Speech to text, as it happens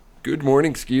Good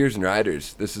morning, skiers and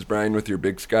riders. This is Brian with your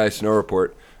Big Sky Snow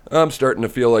Report. I'm starting to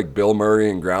feel like Bill Murray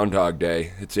and Groundhog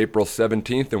Day. It's April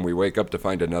 17th, and we wake up to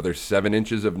find another 7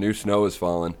 inches of new snow has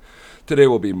fallen. Today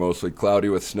will be mostly cloudy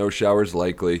with snow showers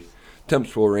likely.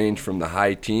 Temps will range from the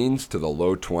high teens to the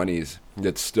low 20s.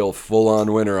 It's still full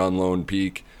on winter on Lone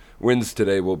Peak. Winds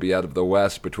today will be out of the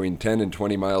west between 10 and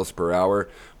 20 miles per hour,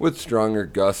 with stronger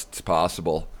gusts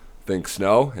possible. Think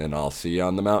snow, and I'll see you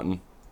on the mountain.